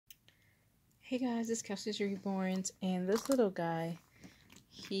Hey guys, it's Kelsey's Reborns, and this little guy,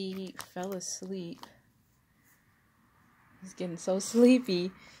 he fell asleep. He's getting so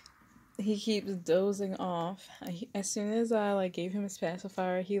sleepy. He keeps dozing off. As soon as I gave him his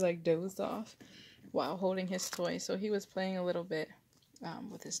pacifier, he dozed off while holding his toy. So he was playing a little bit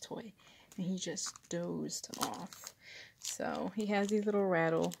with his toy, and he just dozed off. So he has these little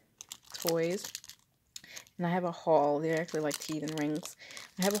rattle toys. And I have a haul. They're actually like teeth and rings.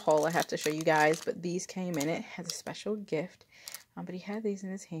 I have a haul I have to show you guys, but these came in it as a special gift. But he had these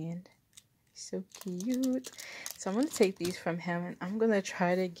in his hand. So cute. So I'm going to take these from him, and I'm going to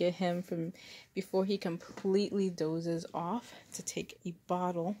try to get him from before he completely dozes off to take a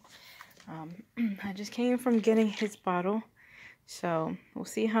bottle. I just came from getting his bottle, so we'll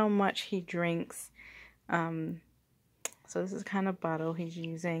see how much he drinks. So this is the kind of bottle he's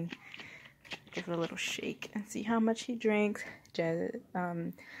using. Give it a little shake and see how much he drinks.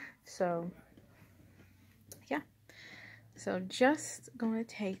 So yeah. So just gonna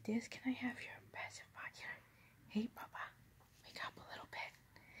take this. Can I have your pacifier? Hey, Papa, wake up a little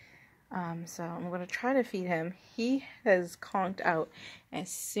bit. So I'm gonna try to feed him. He has conked out as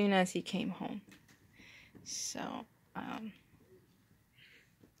soon as he came home. So yeah,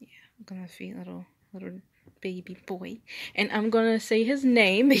 I'm gonna feed little baby boy, and I'm gonna say his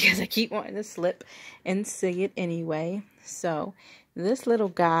name because I keep wanting to slip and say it anyway. So this little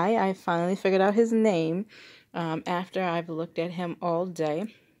guy, I finally figured out his name after I've looked at him all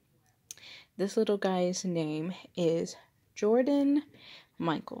day. This little guy's name is Jordan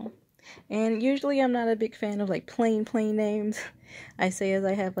Michael, and usually I'm not a big fan of plain names. I say as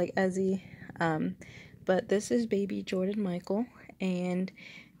I have Ezzy, but this is baby Jordan Michael, and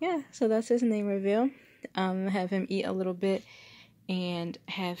yeah, so that's his name reveal. Have him eat a little bit and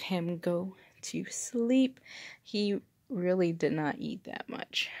have him go to sleep. He really did not eat that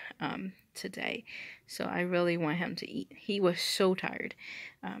much today, so I really want him to eat. He was so tired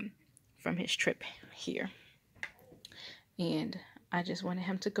from his trip here, and I just wanted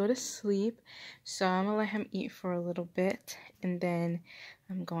him to go to sleep, so I'm gonna let him eat for a little bit, and then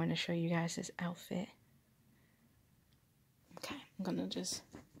I'm going to show you guys his outfit. Okay, I'm gonna just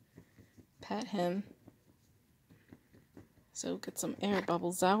pat him. So get some air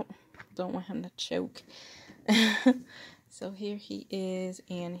bubbles out. Don't want him to choke. So here he is,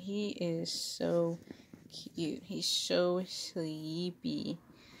 and he is so cute. He's so sleepy.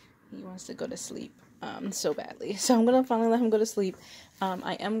 He wants to go to sleep so badly. So I'm gonna finally let him go to sleep.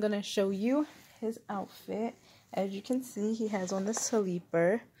 I am gonna show you his outfit. As you can see, he has on the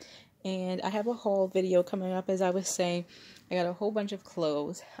sleeper. And I have a haul video coming up. As I was saying, I got a whole bunch of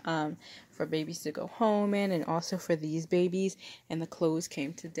clothes for babies to go home in, and also for these babies. And the clothes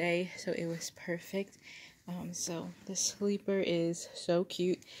came today, so it was perfect. So the sleeper is so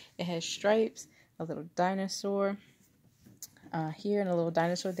cute. It has stripes, a little dinosaur here, and a little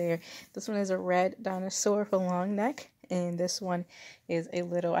dinosaur there. This one is a red dinosaur with a long neck, and this one is a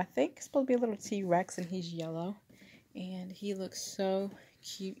little, I think it's supposed to be a little T-Rex, and he's yellow. And he looks so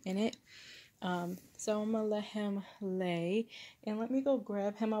cute in it. So I'm gonna let him lay, and let me go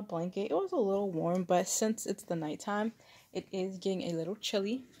grab him a blanket. It was a little warm, but since it's the nighttime, it is getting a little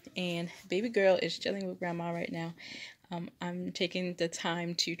chilly, and baby girl is chilling with grandma right now. I'm taking the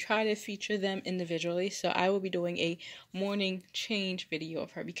time to try to feature them individually, so I will be doing a morning change video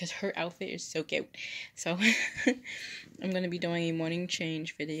of her because her outfit is so cute. So I'm going to be doing a morning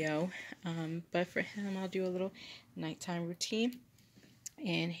change video, but for him I'll do a little nighttime routine,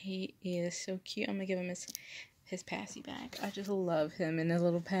 and he is so cute. I'm going to give him his passy back. I just love him, and his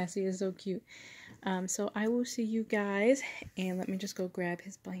little passy is so cute. So I will see you guys, and let me just go grab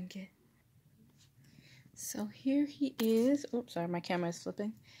his blanket. So here he is. Oops, sorry, my camera is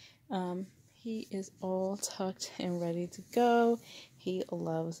flipping. He is all tucked and ready to go. He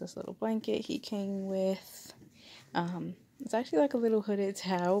loves this little blanket he came with. It's actually like a little hooded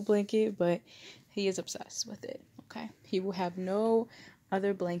towel blanket, but he is obsessed with it. Okay, he will have no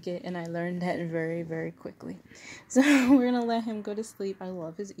other blanket, and I learned that very, very quickly. So we're gonna let him go to sleep. I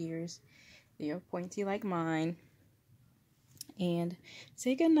love his ears. They are pointy like mine. And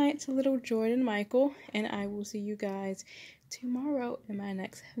say goodnight to little Jordan Michael, and I will see you guys tomorrow in my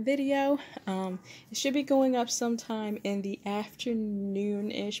next video. It should be going up sometime in the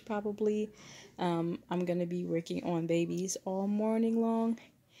afternoon-ish, probably. I'm going to be working on babies all morning long,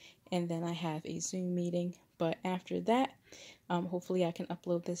 and then I have a Zoom meeting. But after that, hopefully I can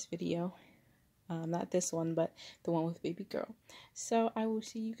upload this video. Not this one, but the one with baby girl. So I will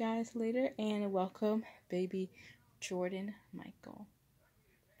see you guys later, and welcome baby Jordan Michael.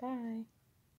 Bye.